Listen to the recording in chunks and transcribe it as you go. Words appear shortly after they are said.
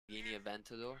Beanie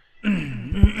Aventador?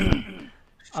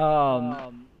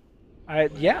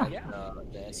 Yeah.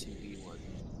 The SUV one.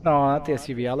 No, not the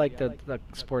SUV. I like the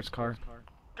sports car.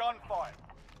 Gunfight.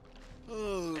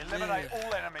 Oh Eliminate man.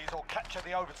 all enemies or capture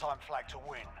the overtime flag to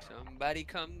win. Somebody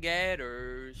come get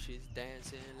her. She's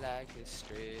dancing like a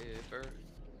stripper.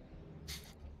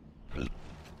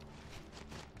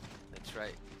 That's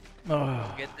right.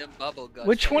 Oh. Get them bubble guts.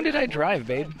 Which one did right I now. drive,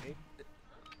 babe?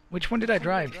 Which one did I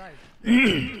drive?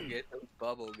 Get those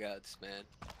bubble guts, man.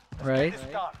 Right. It's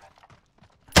done.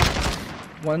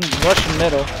 One Russian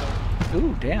middle.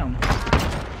 Ooh, damn.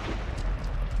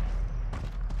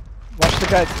 Watch the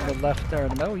guy to the left there.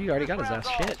 No, you already got his ass.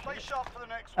 Shit. Stay sharp for the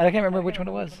next I can't remember which one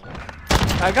it was.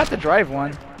 I got the drive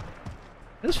one.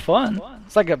 It was fun.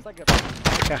 It's like a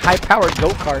high-powered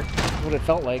go-kart. That's what it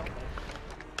felt like.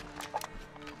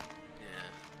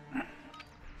 Yeah.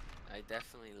 I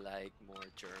definitely like more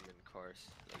German cars,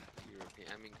 like European.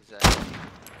 I mean, because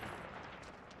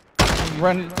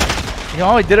Run.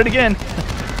 Oh, he did it again.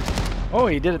 Oh,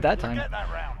 he did it that time. Get that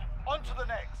round. On to the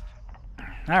next.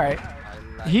 All right.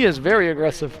 like He is very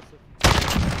aggressive.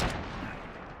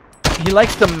 He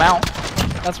likes to mount.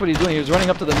 That's what he's doing. He was running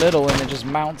up to the middle and it just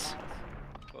mounts.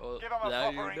 Well, Give him a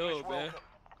now proper you know, English man.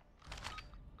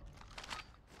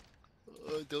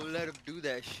 welcome. Don't let him do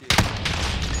that shit.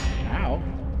 Ow.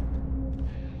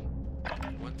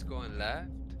 One's going left.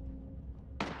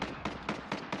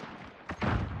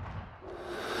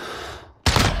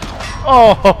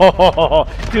 Oh,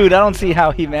 dude, I don't see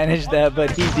how he managed that, but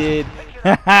he did.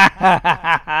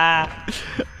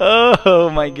 Oh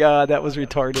my god, that was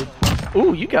retarded.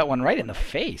 Ooh, you got one right in the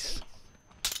face.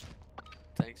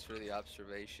 Thanks for the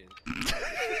observation.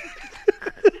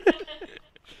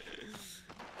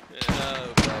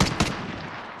 Oh,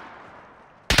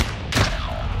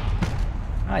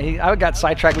 I got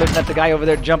sidetracked looking at the guy over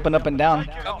there jumping up and down.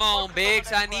 come on,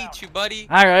 Biggs. I need you, buddy.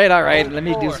 All right. Let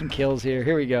me do some kills here.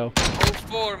 Here we go.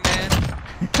 0-4,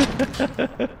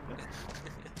 man.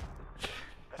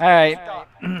 All right.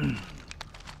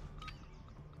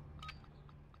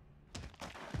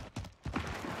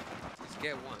 Just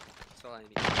get one. That's all I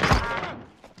need.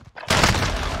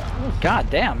 Oh, god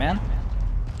damn, man.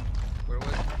 Where was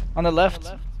it? On the left.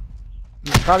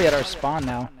 He's probably at our spawn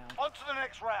now. On to the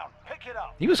next round. Pick it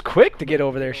up. He was quick to get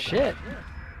over there. Shit.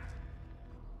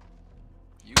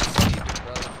 You see it,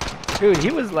 brother. Dude,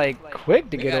 he was like quick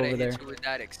to We get gotta over there. hit you with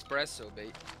that espresso,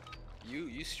 bait.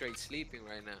 You straight sleeping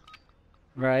right now.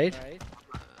 Right?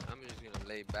 I'm just gonna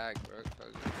lay back, bro. Oh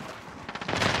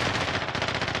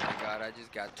my god, I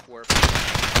just got twerked.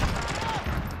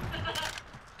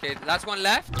 Okay, last one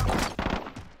left.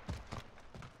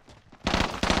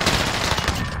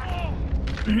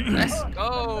 Let's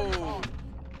go.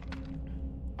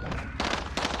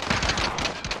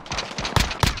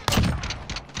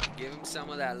 Give him some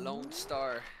of that Lone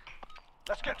Star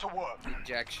Let's get to work.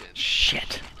 injection.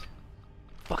 Shit.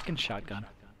 Fucking shotgun.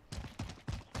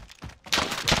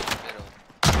 Middle.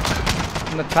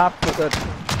 On the top with the...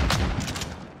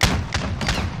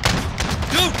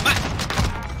 Dude,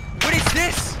 what is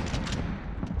this?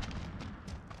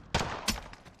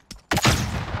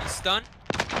 He's stunned?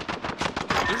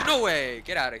 There's no way.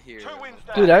 Get out of here. 2 wins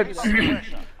down. Dude, Keep up the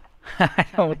pressure. I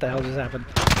don't know what the hell just happened.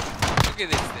 Look at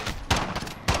this thing.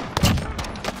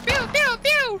 Pew, pew,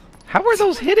 pew. How were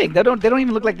those hitting? They don't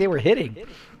even look like they were hitting.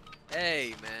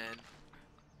 Hey, man.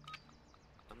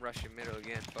 I'm rushing middle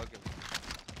again. Fuck him.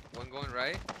 One going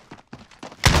right.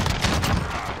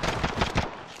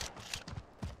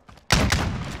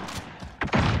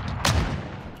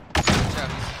 Watch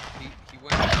out. He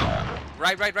went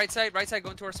right side,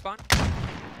 going to our spawn.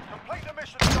 Complete the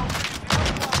mission. Don't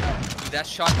Dude, that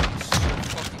shotgun is so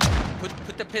fucking...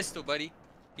 Put the pistol, buddy.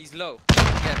 He's low.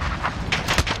 Get him.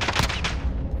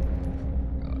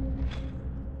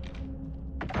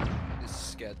 God. This is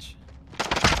sketch.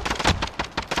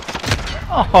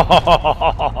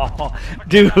 Oh,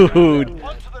 dude. On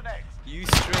to the next. You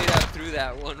straight up threw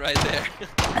that one right there.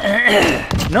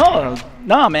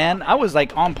 No, man. I was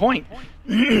like on point.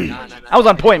 Nah. I was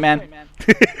on point, man. What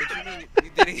you mean? You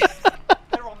didn't...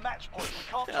 They're on match point. We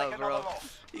can't take Oh, another bro.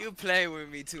 loss. You play with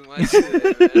me too much today,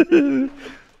 man.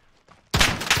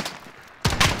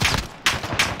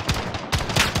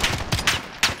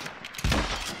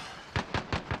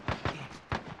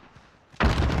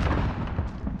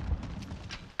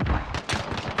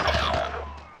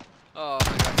 Oh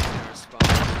my god, he's in our spawn. The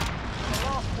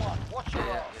last one. Watch your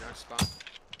Yeah, ass. in our spawn.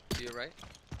 To your right.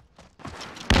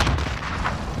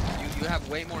 You have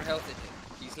way more health than him.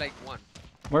 He's like 1.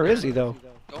 Where is he, though?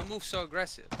 Don't move so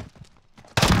aggressive.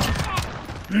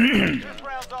 This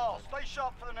round's ours. Stay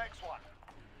sharp for the next one.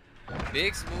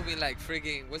 Big's moving like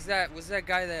friggin'. Was that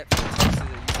guy that from Texas that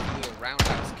used to do a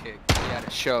roundhouse kick? He had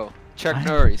a show. Chuck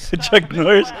Norris. Chuck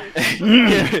Norris.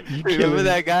 Remember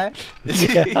that guy?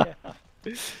 Yeah.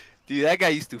 Dude, that guy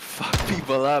used to fuck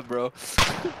people up, bro.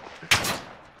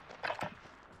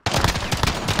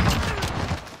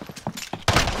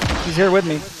 He's here with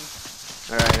me.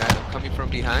 Alright, I'm coming from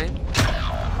behind.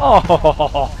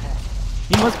 Oh,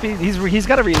 he must be. He's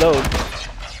got to reload.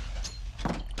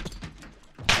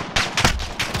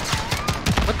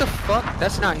 What the fuck?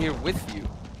 That's not here with you.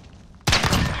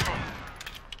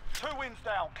 2 wins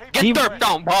down. Keep Get He- dirt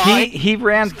down, boy! He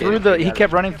ran Just through kidding, the. He yeah.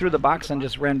 kept running through the box and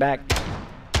just ran back.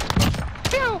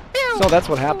 So that's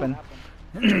what happened.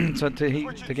 So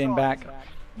to gain back. All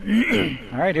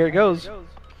right, here it goes.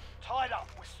 tied up.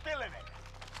 We're still in it.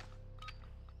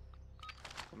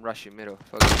 I'm rushing middle.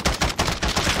 Fuck it.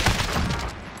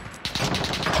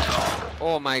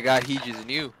 Oh my god, he just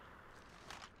knew.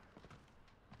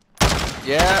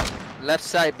 Yeah, left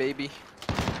side, baby.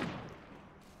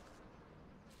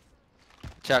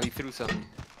 Chow, he threw something.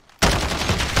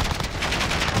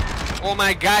 Oh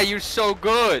my god, you're so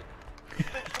good.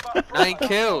 9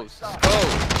 kills. Let's go.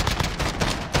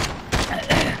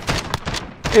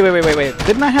 Wait.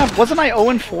 Didn't I have? Wasn't I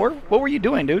 0-4? What were you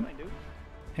doing, dude?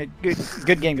 Hey,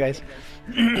 good game, guys.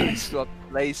 I swapped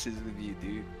places with you,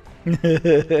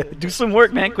 dude. Do some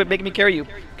work, man. Quit making me carry you.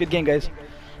 Good game, guys.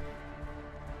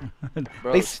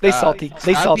 Bro, they stop. salty.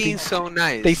 They Stop salty. being so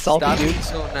nice. They salty, Stop dude. being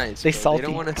so nice. They bro. salty. They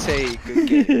don't want to say good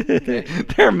game. Okay?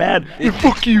 They're mad.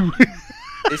 Fuck you.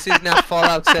 This is not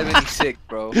Fallout 76,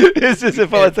 bro. This is a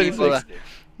Fallout 76.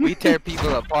 We tear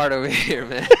people apart over here,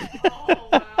 man.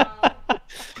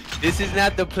 This is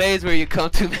not the place where you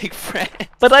come to make friends.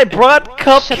 But I brought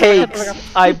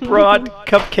cupcakes. I brought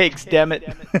cupcakes. Damn it.